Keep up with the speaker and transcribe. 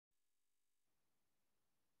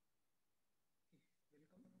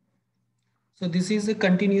So this is a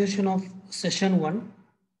continuation of session 1.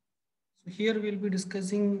 So here we'll be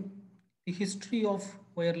discussing the history of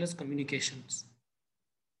wireless communications.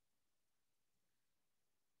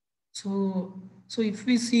 So if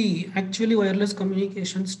we see, actually wireless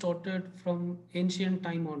communication started from ancient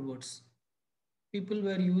time onwards. People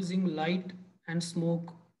were using light and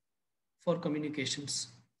smoke for communications.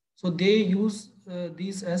 So they use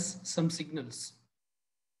these as some signals,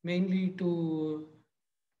 mainly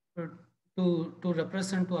uh, to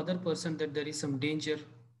represent to other person that there is some danger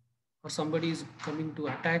or somebody is coming to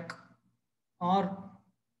attack, or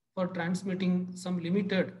for transmitting some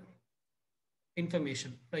limited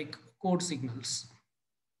information like code signals,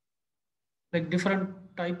 like different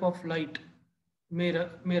type of light may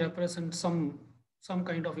represent some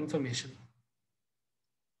kind of information.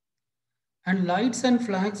 And lights and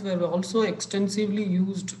flags were also extensively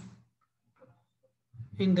used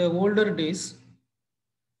in the older days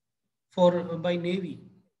for by navy,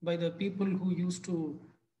 by the people who used to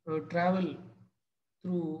travel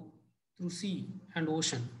through sea and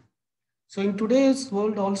ocean. So in today's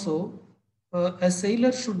world also, a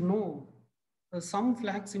sailor should know some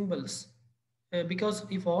flag symbols, because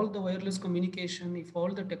if all the wireless communication, if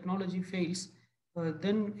all the technology fails,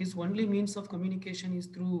 then his only means of communication is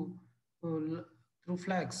uh, through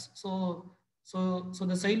flags. So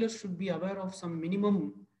the sailor should be aware of some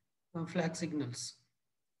minimum flag signals.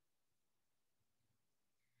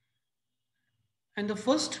 And the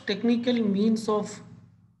first technical means of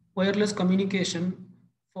wireless communication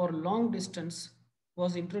for long distance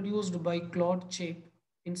was introduced by Claude Chappe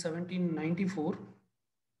in 1794,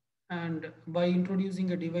 and by introducing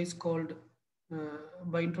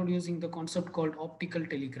the concept called optical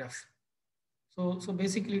telegraph. So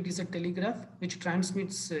basically it is a telegraph which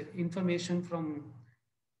transmits information from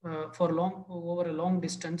for long over a long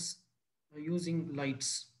distance using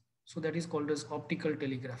lights. So that is called as optical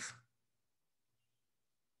telegraph.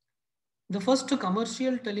 The first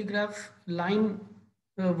commercial telegraph line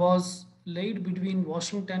was laid between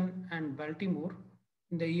Washington and Baltimore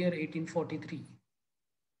in the year 1843.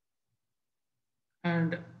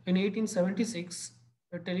 And in 1876,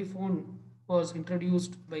 a telephone was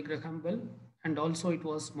introduced by Graham Bell, and also it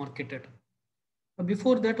was marketed.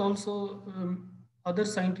 Before that also, other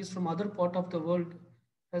scientists from other part of the world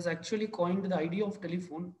has actually coined the idea of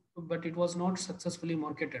telephone, but it was not successfully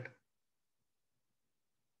marketed.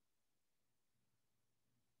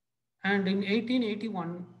 And in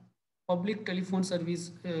 1881, public telephone service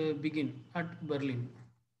began at Berlin.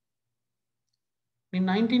 In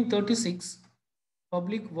 1936,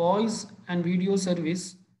 public voice and video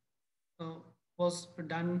service uh, was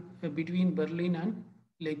done between Berlin and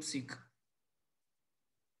Leipzig.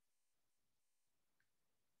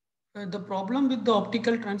 The problem with the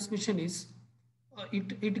optical transmission is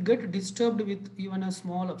it get disturbed with even a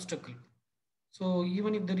small obstacle. So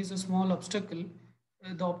even if there is a small obstacle,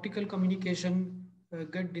 the optical communication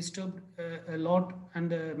get disturbed a lot, and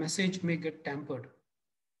the message may get tampered.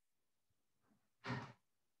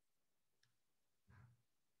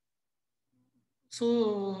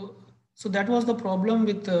 So that was the problem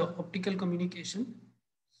with optical communication.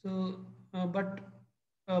 So but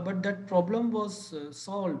that problem was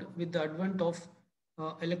solved with the advent of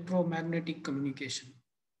electromagnetic communication.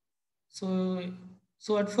 So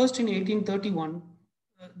at first in 1831,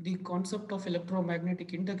 the concept of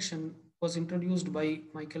electromagnetic induction was introduced by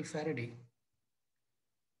Michael Faraday.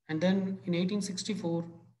 And then in 1864,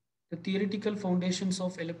 the theoretical foundations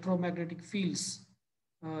of electromagnetic fields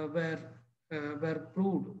uh, were, were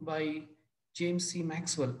proved by James C.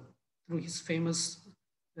 Maxwell through his famous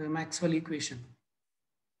Maxwell equation.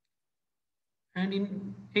 And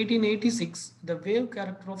in 1886, the wave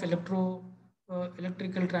character of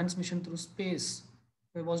electrical transmission through space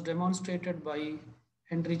was demonstrated by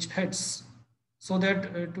Heinrich Hertz. So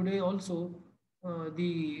that today also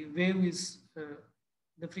the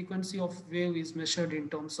frequency of wave is measured in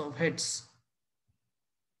terms of hertz.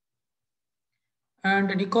 And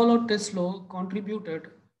Nikola Tesla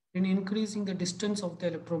contributed in increasing the distance of the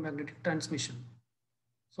electromagnetic transmission.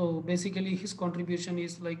 So basically his contribution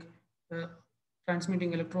is like uh,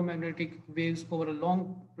 transmitting electromagnetic waves over a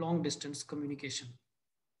long distance communication.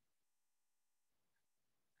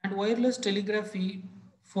 And wireless telegraphy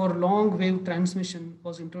for long wave transmission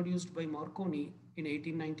was introduced by Marconi in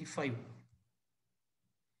 1895.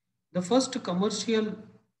 The first commercial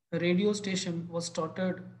radio station was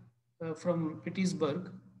started from Pittsburgh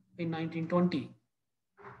in 1920.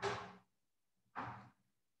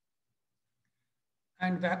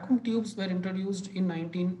 And vacuum tubes were introduced in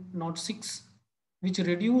 1906, which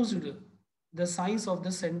reduced the size of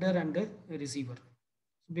the sender and the receiver.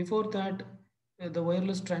 Before that, the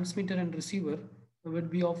wireless transmitter and receiver would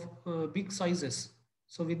be of big sizes.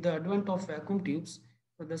 So with the advent of vacuum tubes,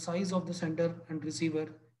 the size of the sender and receiver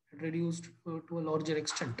had reduced to a larger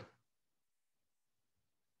extent.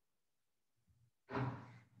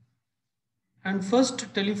 And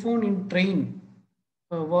first telephone in train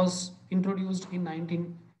was introduced in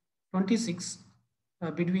 1926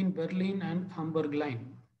 between Berlin and Hamburg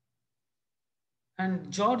line.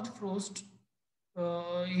 And George Frost,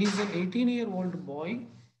 he's an 18-year-old boy.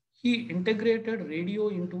 He integrated radio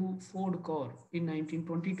into Ford car in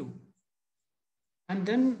 1922, and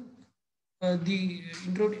then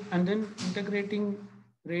integrating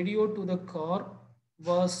radio to the car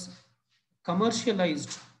was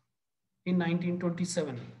commercialized in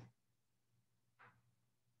 1927.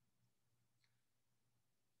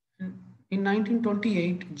 In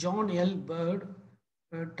 1928, John L. Bird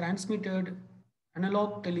transmitted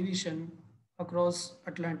analog television across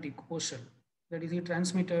Atlantic Ocean. That is, he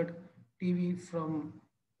transmitted TV from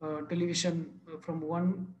television from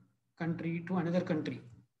one country to another country.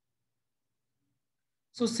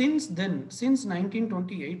 So since then, since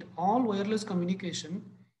 1928, all wireless communication,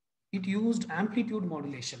 it used amplitude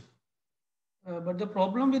modulation. But the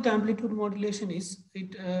problem with amplitude modulation is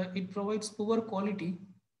it provides poor quality,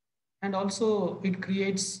 and also it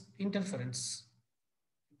creates interference.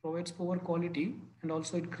 It provides poor quality, and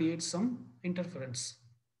also it creates some interference.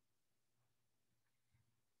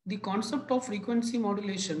 The concept of frequency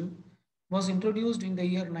modulation was introduced in the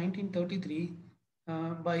year 1933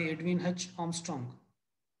 by Edwin H. Armstrong.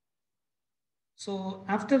 So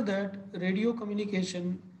after that, radio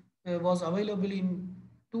communication was available in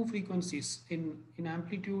two frequencies, in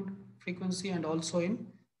amplitude frequency and also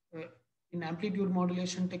uh, in amplitude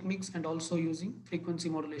modulation techniques, and also using frequency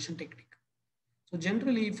modulation technique. So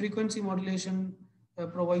generally, frequency modulation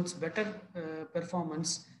provides better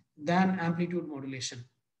performance than amplitude modulation.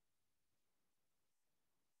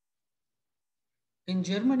 In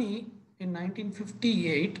Germany, in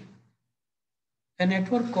 1958, a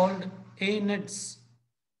network called ANETS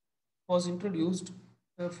was introduced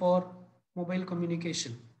for mobile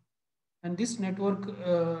communication. And this network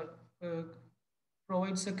uh,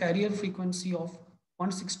 provides a carrier frequency of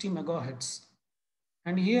 160 megahertz.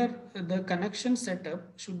 And here the connection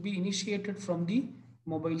setup should be initiated from the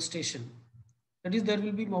mobile station. That is, there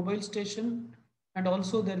will be mobile station, and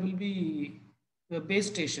also there will be base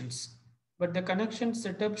stations. But the connection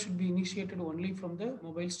setup should be initiated only from the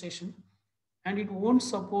mobile station, and it won't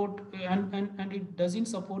support and it doesn't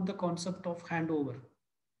support the concept of handover.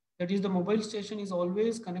 That is, the mobile station is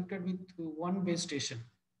always connected with one base station.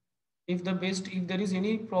 If there is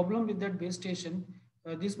any problem with that base station,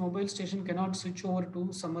 this mobile station cannot switch over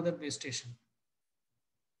to some other base station.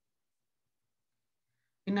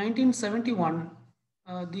 In 1971,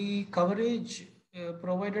 the coverage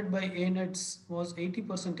provided by ANETs was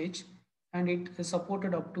 80%, and it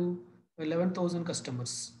supported up to 11,000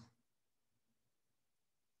 customers.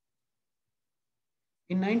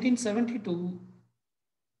 In 1972,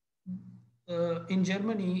 in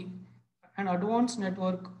Germany, an advanced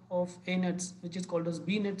network of ANETs, which is called as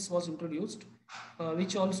BNETs, was introduced,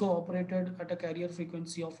 which also operated at a carrier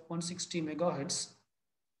frequency of 160 megahertz.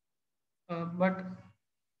 But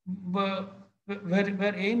where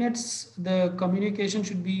ANETs, the communication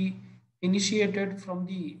should be initiated from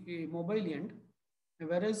the mobile end,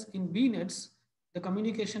 whereas in BNETs, the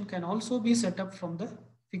communication can also be set up from the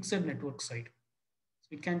fixed network side. So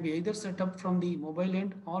it can be either set up from the mobile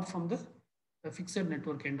end or from the fixed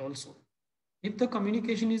network end also. If the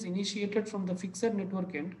communication is initiated from the fixed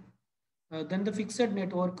network end, then the fixed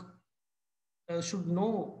network should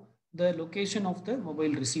know the location of the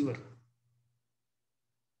mobile receiver.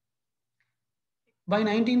 By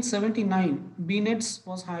 1979, BNETs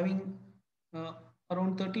was having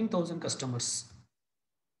around 13,000 customers.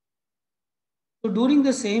 So during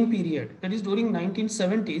the same period, that is during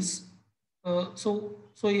 1970s, so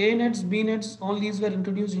ANETs, BNETs, all these were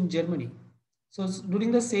introduced in Germany. So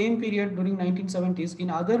during the same period, during 1970s, in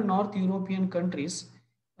other North European countries,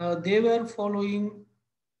 they were following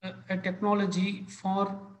a technology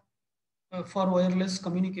for wireless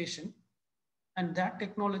communication, and that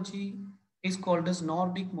technology is called as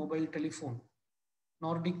Nordic mobile telephone.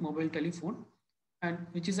 Nordic mobile telephone, and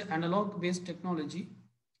which is an analog based technology.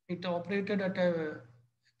 It operated at a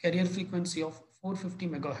carrier frequency of 450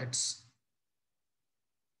 megahertz.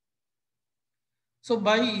 So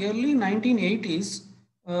by early 1980s,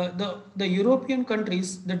 the European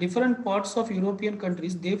countries, the different parts of European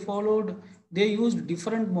countries, they used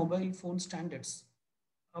different mobile phone standards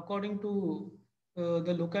according to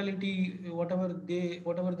the locality, whatever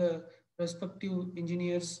the respective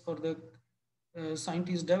engineers or the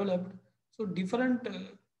scientists developed. So different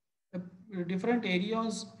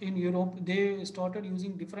areas in Europe, they started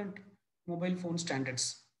using different mobile phone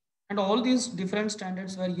standards, and all these different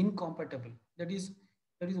standards were incompatible. That is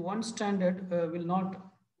one standard will not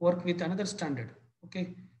work with another standard.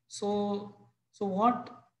 Okay, so what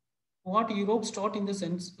Europe thought in the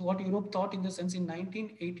sense in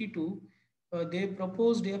 1982, they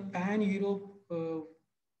proposed a pan-Europe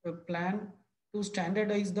plan to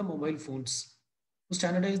standardize the mobile phones,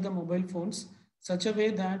 such a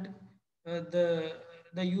way that the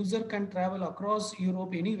user can travel across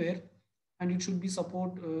Europe anywhere, and it should be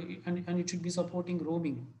supporting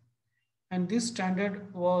roaming. And this standard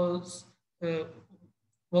uh,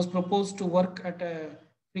 was proposed to work at a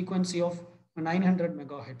frequency of 900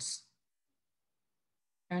 megahertz,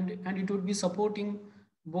 and it would be supporting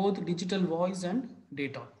both digital voice and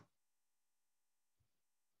data.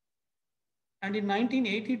 And in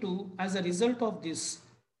 1982, as a result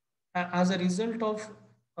of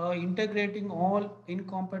integrating all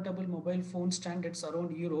incompatible mobile phone standards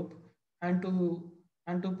around Europe, and to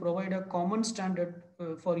provide a common standard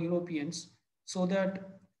for Europeans, so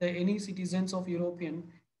that any citizens of European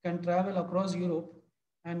can travel across Europe,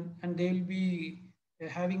 and they will be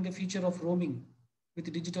having the feature of roaming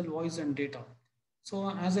with digital voice and data.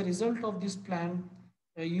 So as a result of this plan,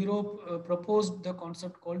 Europe proposed the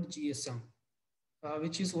concept called GSM,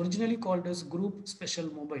 which is originally called as Group Special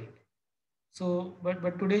Mobile. So,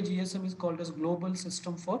 but today GSM is called as Global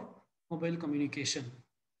System for Mobile Communication.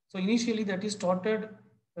 So initially that is started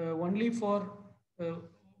only for uh,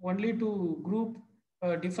 only to group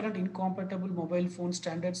different incompatible mobile phone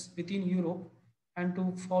standards within Europe, and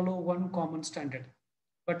to follow one common standard.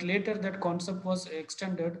 But later that concept was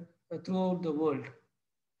extended throughout the world,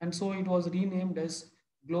 and so it was renamed as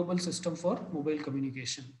Global System for Mobile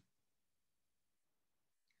Communication.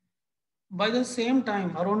 By the same time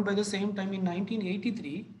in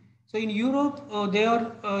 1983, so in Europe, they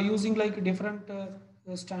are using like different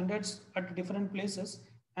standards at different places,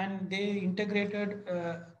 and they integrated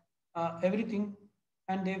everything,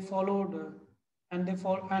 and they followed and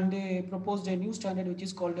they proposed a new standard which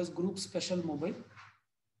is called as Group Special Mobile.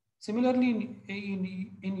 Similarly,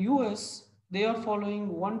 in US, they are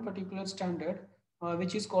following one particular standard,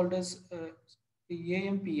 which is called as the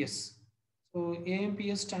AMPS. So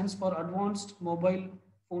AMPS stands for Advanced Mobile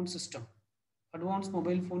Phone System,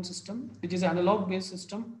 which is an analog-based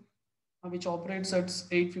system which operates at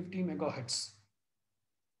 850 megahertz.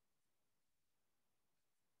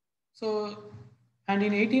 So, and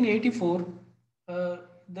in 1884,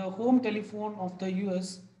 the home telephone of the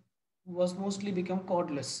US was mostly become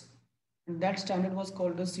cordless, and that standard was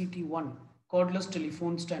called the CT1, cordless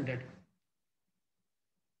telephone standard.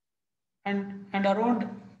 And around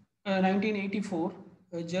 1984,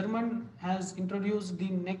 German has introduced the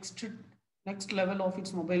next level of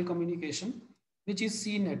its mobile communication, which is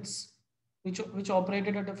CNETs, which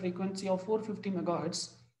operated at a frequency of 450 megahertz,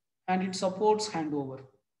 and it supports handover.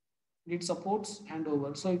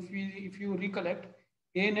 So if you recollect,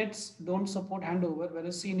 A nets don't support handover,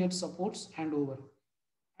 whereas C net supports handover.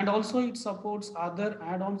 And also it supports other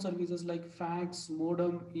add-on services like fax,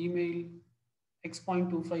 modem, email,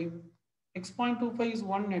 X.25. X.25 is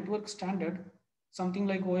one network standard, something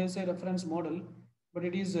like OSI reference model, but uh,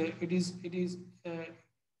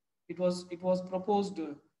 it was proposed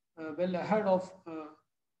well ahead of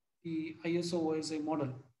the ISO OSI model.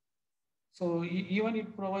 So even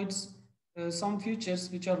it provides some features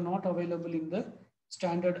which are not available in the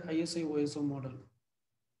standard ISI OSO model.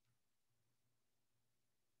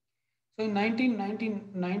 So in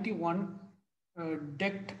 1991,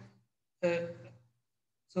 DECT, uh,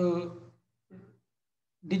 so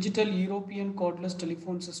Digital European Cordless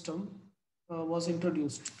Telephone System, was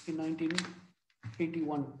introduced in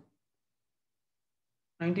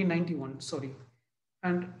 1991, sorry.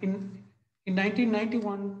 And in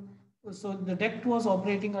 1991, so the DECT was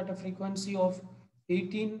operating at a frequency of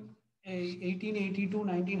 1880 to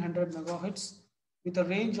 1900 megahertz, with a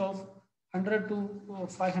range of 100 to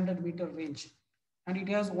 500 meter range. And it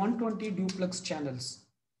has 120 duplex channels.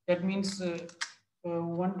 That means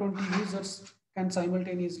 120 users can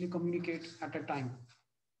simultaneously communicate at a time.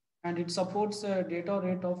 And it supports a data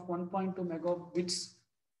rate of 1.2 megabits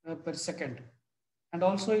per second. And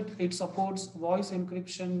also it supports voice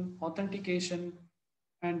encryption, authentication,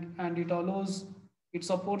 and it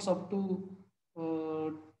supports up to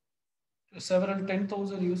several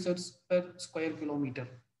 10,000 users per square kilometer.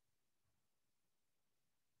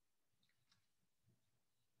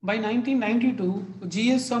 By 1992,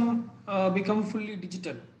 GSM became fully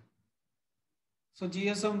digital. So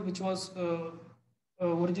GSM, which was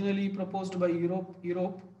originally proposed by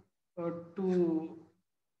Europe uh, to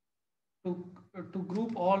to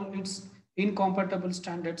group all its incompatible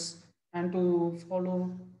standards and to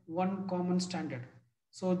follow one common standard.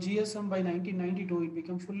 So GSM by 1992 it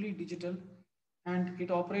became fully digital and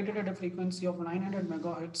it operated at a frequency of 900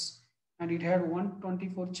 megahertz and it had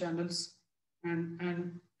 124 channels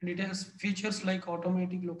and it has features like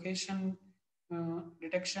automatic location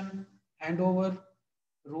detection, handover,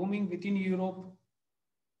 roaming within Europe,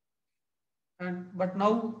 and but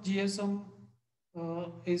now GSM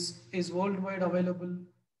is worldwide available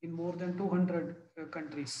in more than 200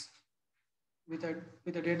 countries with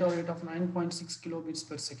a data rate of 9.6 kilobits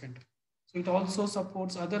per second. So it also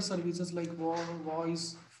supports other services like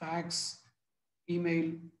voice, fax,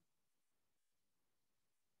 email.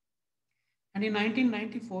 And in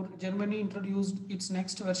 1994, Germany introduced its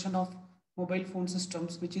next version of mobile phone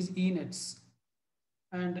systems, which is eNets,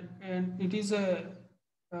 and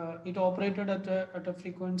it operated at a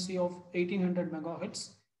frequency of 1800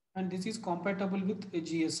 megahertz, and this is compatible with a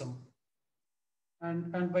GSM.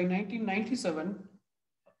 And by 1997,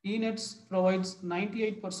 eNets provides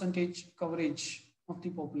 98% coverage of the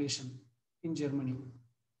population in Germany.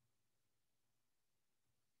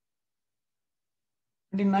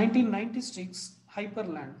 And in 1996,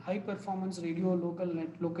 Hyperland, High Performance Radio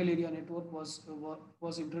Local Area Network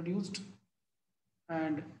was introduced,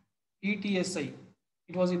 and ETSI.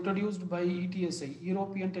 It was introduced by ETSI,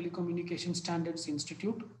 European Telecommunication Standards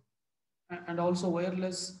Institute, and also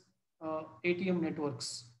wireless ATM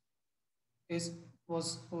networks is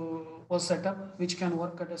was set up, which can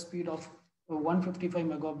work at a speed of 155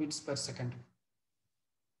 megabits per second.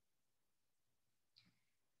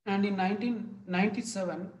 And in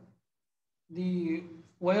 1997, the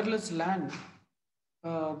wireless LAN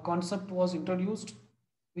concept was introduced,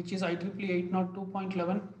 which is IEEE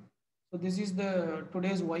 802.11. So this is the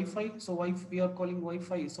today's Wi-Fi. So we are calling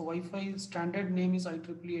Wi-Fi. So Wi-Fi standard name is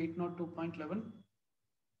IEEE 802.11,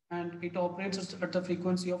 and it operates at the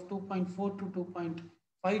frequency of 2.4 to 2.5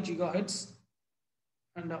 gigahertz,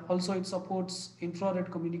 and also it supports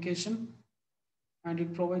infrared communication, and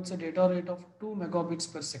it provides a data rate of 2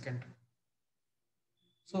 megabits per second.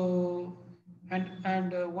 So,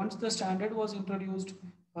 and once the standard was introduced,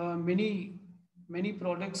 many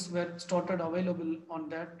products were started available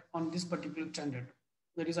on this particular standard.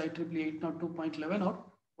 That is IEEE 802.11 or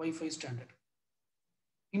Wi-Fi standard.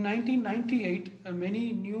 In 1998,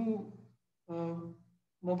 many new uh,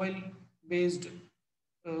 mobile-based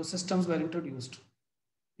systems were introduced.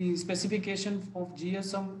 The specification of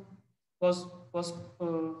GSM was was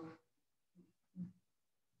uh,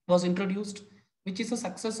 was introduced, which is a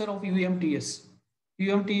successor of UMTS.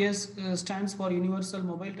 UMTS stands for Universal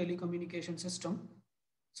Mobile Telecommunication System.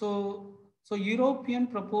 So European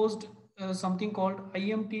proposed something called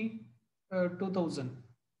IMT 2000.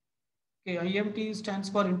 Okay, IMT stands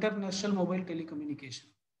for International Mobile Telecommunication.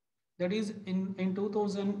 That is, in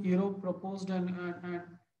 2000, Europe proposed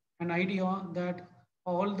an idea that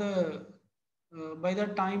all the by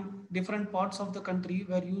that time different parts of the country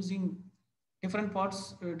were using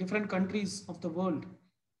different countries of the world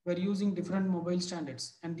were using different mobile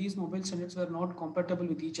standards, and these mobile standards were not compatible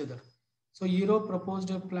with each other. So Europe proposed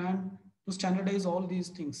a plan to standardize all these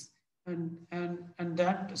things, and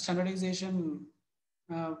that standardization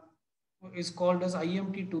uh, is called as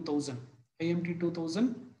IMT 2000. IMT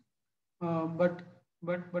 2000, uh, but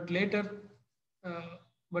but later uh,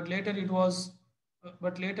 but later it was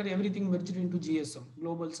but later everything merged into GSM,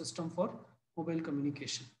 Global System for Mobile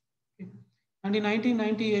Communication. Okay. And in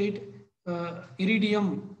 1998,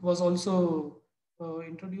 Iridium was also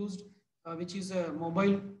introduced, which is a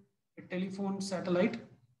mobile telephone satellite,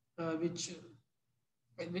 uh, which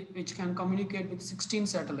which can communicate with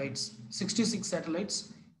 66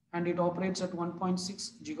 satellites, and it operates at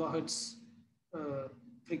 1.6 gigahertz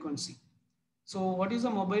frequency. So what is a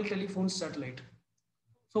mobile telephone satellite?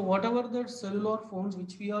 So whatever the cellular phones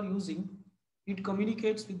which we are using, it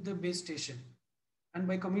communicates with the base station. And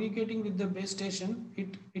by communicating with the base station,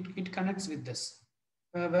 it connects with this.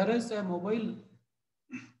 Whereas a mobile,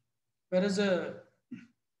 whereas a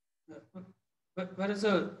whereas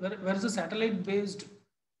a satellite based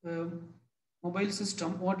uh, mobile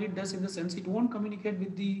system, what it does in the sense, it won't communicate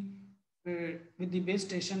with the base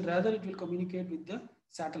station, rather it will communicate with the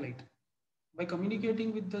satellite. By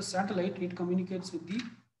communicating with the satellite, it communicates with the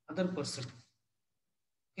other person.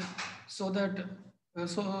 Okay. So that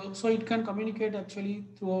so it can communicate actually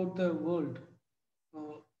throughout the world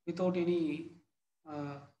uh, without any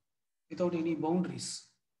uh, without any boundaries.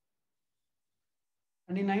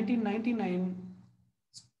 And in 1999,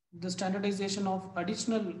 the standardization of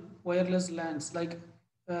additional wireless LANs like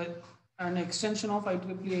uh, an extension of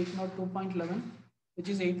IEEE 802.11, which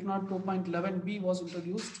is 802.11b was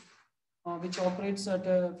introduced, which operates at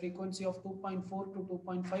a frequency of 2.4 to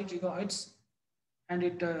 2.5 gigahertz, and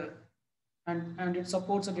it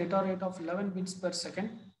supports a data rate of 11 bits per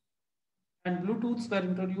second. And Bluetooths were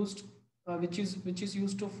introduced, which is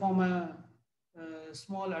used to form a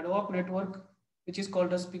small ad hoc network, which is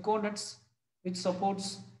called as piconets, which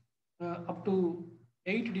supports up to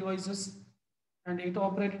 8 devices, and it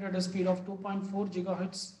operated at a speed of 2.4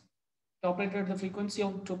 gigahertz. It operated at the frequency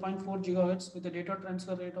of 2.4 gigahertz with a data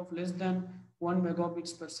transfer rate of less than 1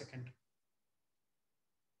 megabits per second.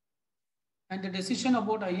 And the decision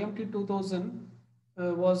about IMT 2000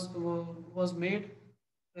 was made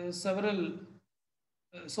several.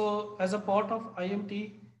 So, as a part of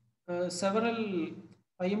IMT, several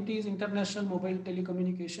IMT is International Mobile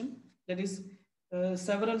Telecommunication. That is,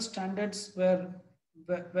 several standards were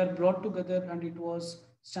brought together and it was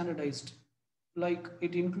standardized. Like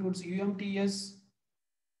it includes UMTS,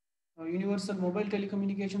 Universal Mobile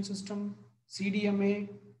Telecommunication System, CDMA,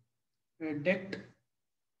 DECT,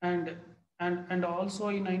 and and also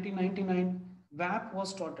in 1999 WAP was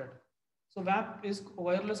started. So WAP is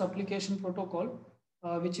wireless application protocol,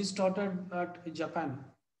 which is started at Japan.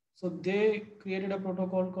 So they created a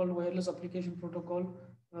protocol called wireless application protocol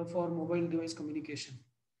for mobile device communication.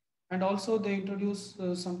 And also they introduced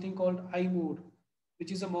something called iMode,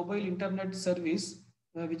 which is a mobile internet service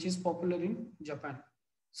which is popular in Japan.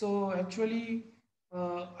 So actually,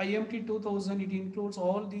 IMT 2000, it includes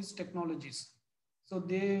all these technologies. So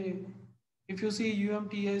if you see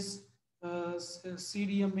UMTS,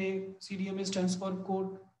 CDMA stands for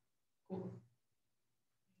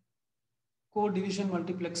code division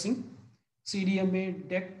multiplexing, CDMA,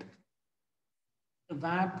 DECT,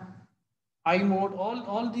 WAP, iMode,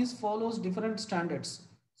 all these follows different standards.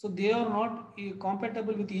 So they are not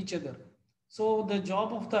compatible with each other. So the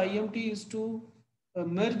job of the IMT is to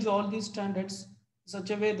merge all these standards such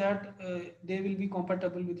a way that they will be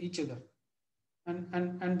compatible with each other.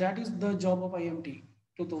 And that is the job of IMT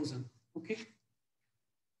 2000. Okay.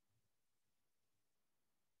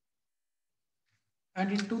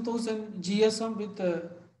 And in 2000, GSM with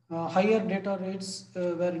higher data rates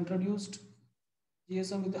were introduced.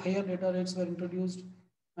 GSM with higher data rates were introduced,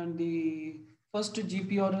 and the first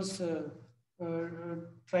GPRS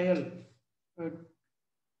trial uh,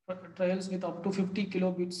 trials with up to 50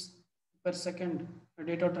 kilobits per second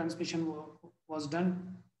data transmission was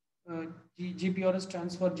done. GPRS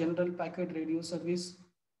stands for General Packet Radio Service,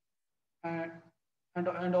 and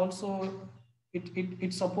and also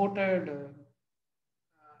it supported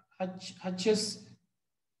HSCSD.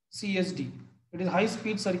 It is high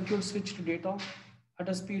speed circuit switched data at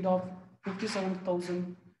a speed of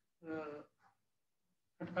 57,000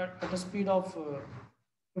 at a speed of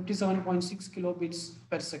 57.6 kilobits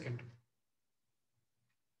per second.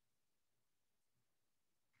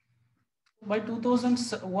 By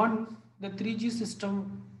 2001, the 3G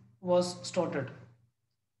system was started.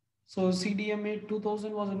 So CDMA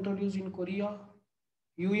 2000 was introduced in Korea.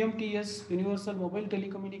 UMTS, Universal Mobile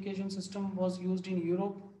Telecommunication System, was used in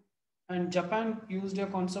Europe, and Japan used a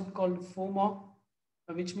concept called FOMA,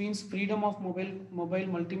 which means freedom of mobile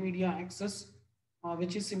multimedia access,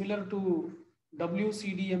 which is similar to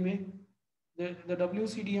WCDMA. The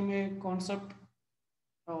WCDMA concept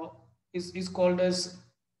is called as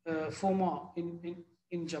FOMA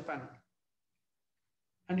in Japan.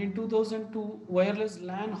 And in 2002, wireless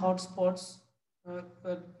LAN hotspots uh,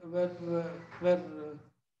 were, were, were,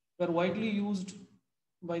 were widely used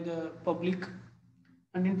by the public.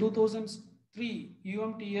 And in 2003,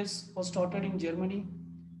 UMTS was started in Germany,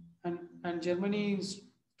 and Germany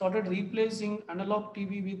started replacing analog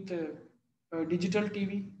TV with digital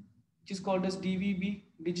TV, which is called as DVB,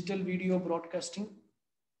 digital video broadcasting.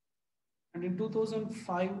 And in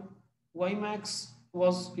 2005, WiMAX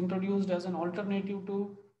was introduced as an alternative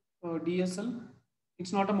to DSL.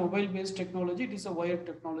 It's not a mobile based technology, it is a wired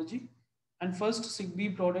technology. And first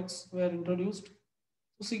Zigbee products were introduced.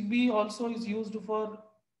 So Zigbee also is used for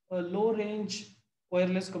low range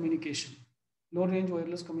wireless communication,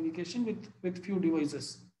 with few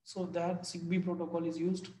devices. So that Zigbee protocol is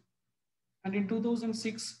used. And in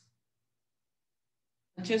 2006,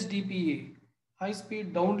 HSDPA, high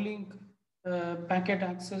speed downlink packet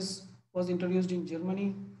access, was introduced in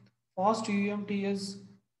Germany. Fast UMTS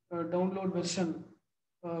download version,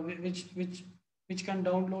 which can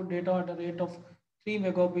download data at a rate of 3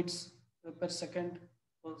 megabits per second,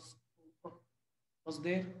 was, was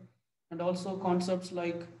there. And also concepts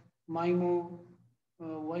like MIMO,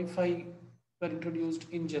 Wi Fi were introduced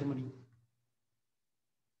in Germany.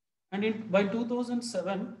 And by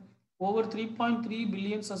 2007, over 3.3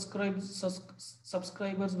 billion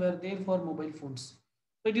subscribers were there for mobile phones.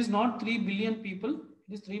 So it is not 3 billion people,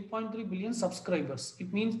 it is 3.3 billion subscribers.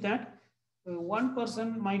 It means that one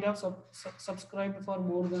person might have subscribed for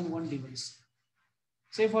more than one device.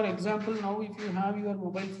 Say for example, now if you have your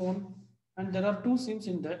mobile phone and there are two SIMs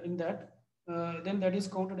in that, then that is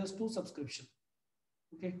counted as two subscription.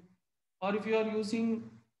 Okay. Or if you are using,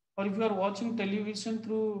 or if you are watching television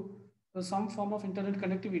through some form of internet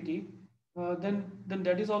connectivity, then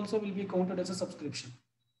that is also will be counted as a subscription.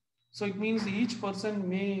 So it means each person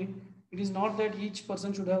may, it is not that each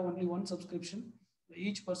person should have only one subscription.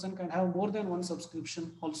 Each person can have more than one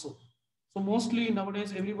subscription also. So mostly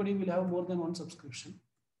nowadays everybody will have more than one subscription.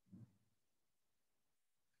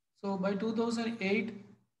 So by 2008,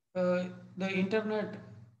 uh, the internet,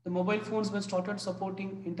 the mobile phones were started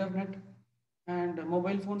supporting internet, and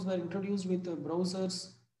mobile phones were introduced with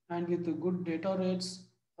browsers and with good data rates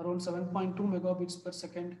around 7.2 megabits per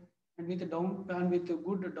second, and with a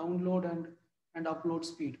good download and upload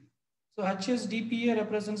speed. So HSDPA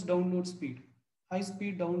represents download speed, high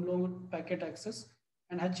speed download packet access,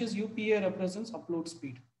 and HSUPA represents upload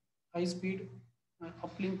speed, high speed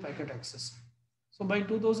uplink packet access. So by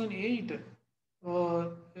 2008, uh,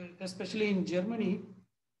 especially in Germany,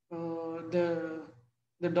 the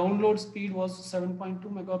download speed was 7.2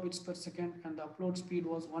 megabits per second and the upload speed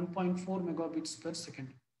was 1.4 megabits per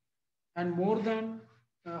second. And more than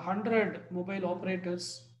 100 mobile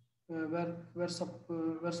operators were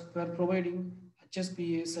providing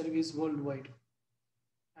HSPA service worldwide.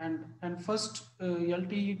 And first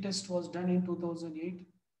LTE test was done in 2008.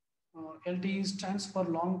 LTE stands for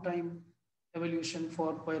long time evolution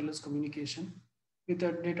for wireless communication with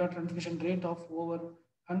a data transmission rate of over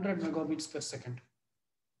 100 megabits per second.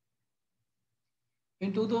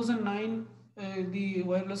 In 2009, the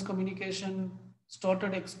wireless communication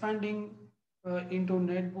started expanding into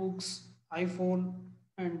netbooks, iPhone,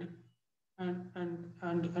 and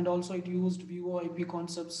and also it used VoIP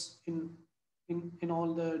concepts in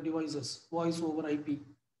all the devices, voice over IP.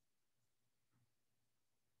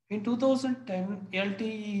 In 2010,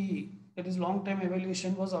 LTE, that is long time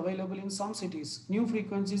evolution, was available in some cities. New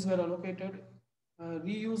frequencies were allocated,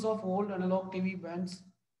 reuse of old analog TV bands.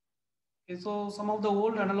 Okay, so some of the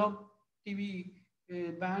old analog TV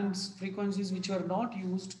bands, frequencies which were not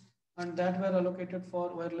used and that were allocated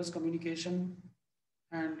for wireless communication,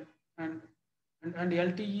 and and and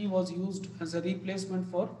LTE was used as a replacement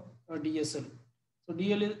for DSL. So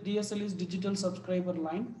DSL is digital subscriber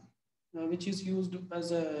line, which is used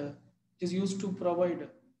to provide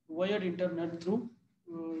wired internet through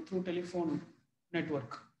telephone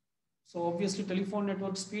network. So obviously telephone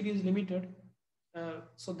network speed is limited,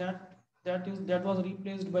 so that was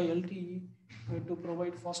replaced by LTE to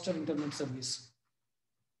provide faster internet service.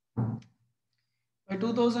 By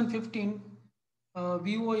 2015,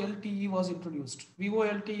 VoLTE was introduced.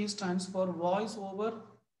 VoLTE stands for Voice over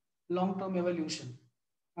Long-Term Evolution,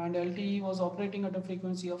 and LTE was operating at a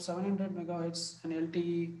frequency of 700 megahertz, and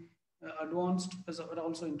LTE advanced were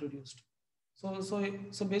also introduced.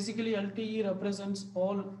 So basically, LTE represents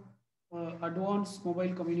all advanced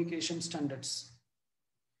mobile communication standards.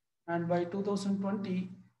 And by 2020,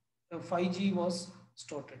 5G was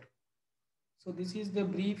started. So this is the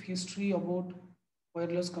brief history about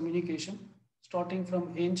wireless communication, starting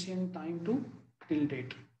from ancient time to till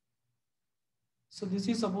date. So this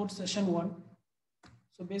is about session one.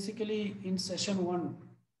 So basically in session one,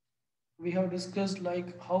 we have discussed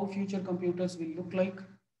like how future computers will look like.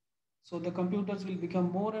 So the computers will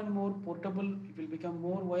become more and more portable, it will become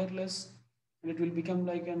more wireless, and it will become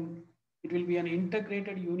like it will be an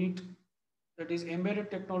integrated unit, that is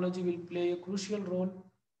embedded technology will play a crucial role.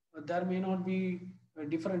 There may not be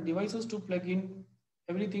different devices to plug in.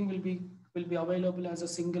 Everything will be available as a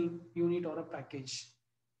single unit or a package.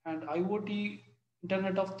 And IoT,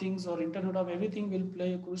 Internet of Things or Internet of Everything will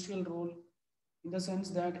play a crucial role in the sense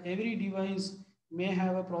that every device may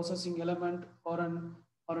have a processing element or a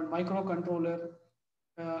microcontroller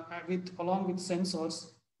with along with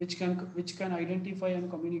sensors which can identify and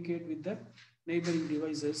communicate with the neighboring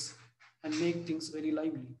devices and make things very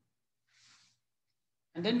lively.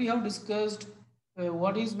 And then we have discussed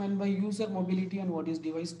what is meant by user mobility and what is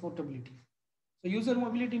device portability. So user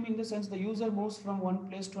mobility means the sense the user moves from one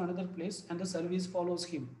place to another place and the service follows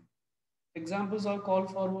him. Examples are call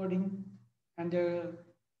forwarding and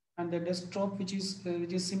the desktop, which is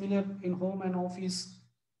similar in home and office.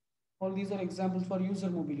 All these are examples for user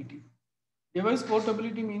mobility. Device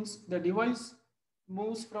portability means the device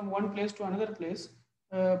moves from one place to another place,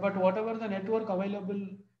 but whatever the network available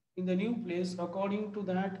in the new place. According to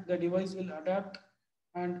that, the device will adapt,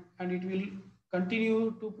 and it will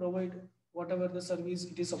continue to provide whatever the service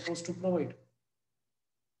it is supposed to provide.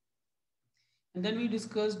 And then we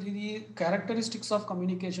discussed the characteristics of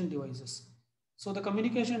communication devices. So the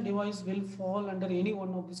communication device will fall under any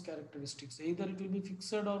one of these characteristics. Either it will be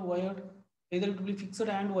fixed or wired, either it will be fixed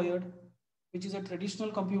and wired, which is a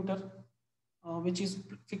traditional computer, which is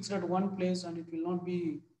fixed at one place and it will not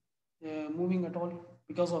be moving at all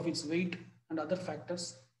because of its weight and other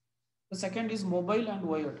factors. The second is mobile and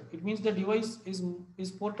wired. It means the device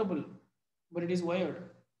is portable, but it is wired.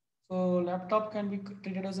 So laptop can be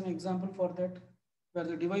treated as an example for that, where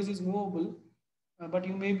the device is movable, but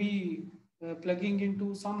you may be plugging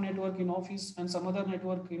into some network in office and some other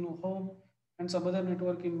network in home and some other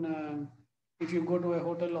network in if you go to a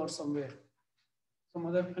hotel or somewhere. Some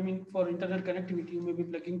other, I mean, for internet connectivity, you may be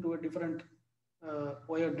plugging to a different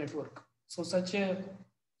wired network. So such a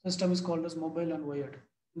system is called as mobile and wired.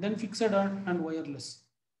 Then fixed and wireless.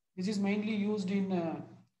 This is mainly used in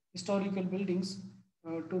historical buildings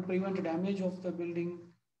to prevent damage of the building.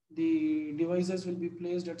 The devices will be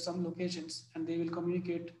placed at some locations and they will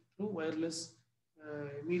communicate through wireless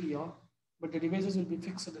media, but the devices will be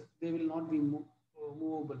fixed. They will not be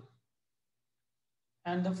movable.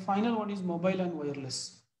 And the final one is mobile and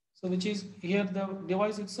wireless, so which is here the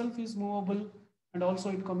device itself is movable and also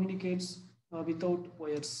it communicates without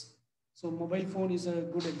wires. So mobile phone is a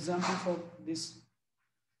good example for this.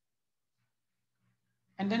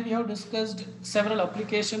 And then we have discussed several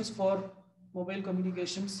applications for mobile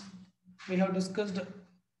communications. We have discussed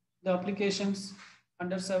the applications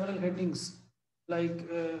under several headings, like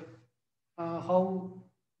how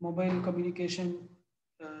mobile communication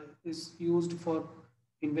is used for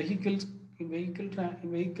in vehicles, in vehicle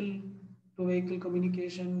to vehicle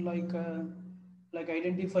communication, like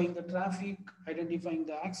identifying the traffic, identifying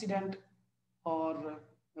the accident, or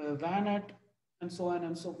VANET, and so on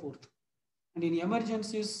and so forth. And in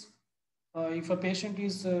emergencies, if a patient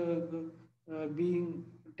is being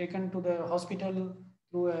taken to the hospital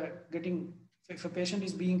through if a patient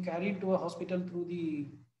is being carried to a hospital through the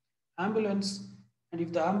ambulance, and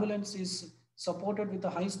if the ambulance is supported with a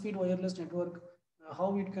high-speed wireless network,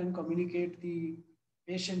 how it can communicate the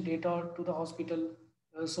patient data to the hospital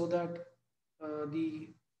so that the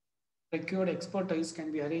required expertise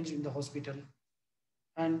can be arranged in the hospital.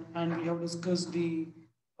 And we have discussed the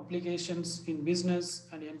applications in business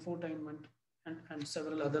and infotainment, and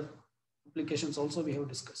several other applications also we have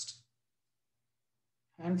discussed.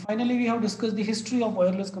 And finally, we have discussed the history of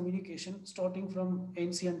wireless communication, starting from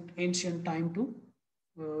ancient time to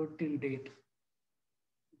till date.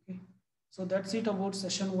 Okay, so that's it about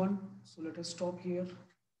session one. So let us stop here.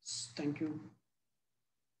 Thank you.